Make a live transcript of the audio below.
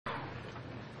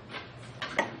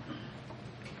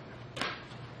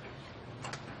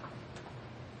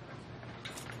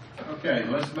Okay,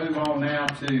 let's move on now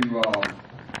to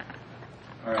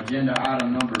our agenda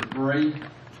item number 3.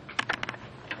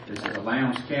 This is a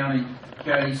Lowndes County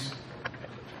case.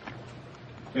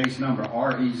 Case number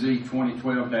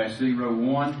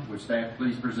REZ-2012-01. Would staff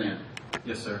please present?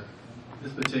 Yes, sir.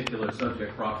 This particular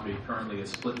subject property currently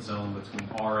is split zone between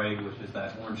RA, which is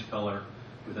that orange color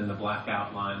within the black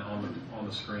outline on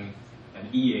the screen,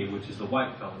 and EA, which is the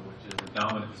white color, which is the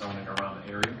dominant zoning around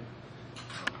the area.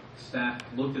 Staff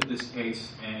looked at this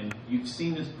case, and you've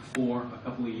seen this before a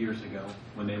couple of years ago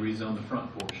when they rezoned the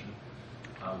front portion.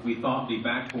 We thought the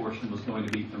back portion was going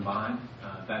to be combined.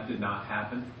 That did not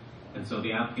happen, and so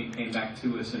the applicant came back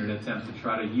to us in an attempt to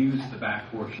try to use the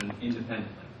back portion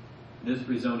independently. This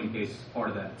rezoning case is part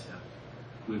of that attempt.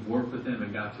 We've worked with them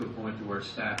and got to a point to where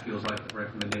staff feels like the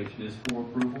recommendation is for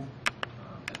approval.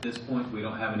 At this point, we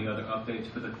don't have any other updates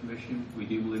for the commission. We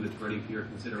do believe it's ready for your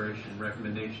consideration and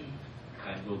recommendation,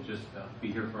 and we'll just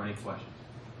be here for any questions.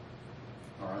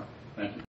 All right, thank you.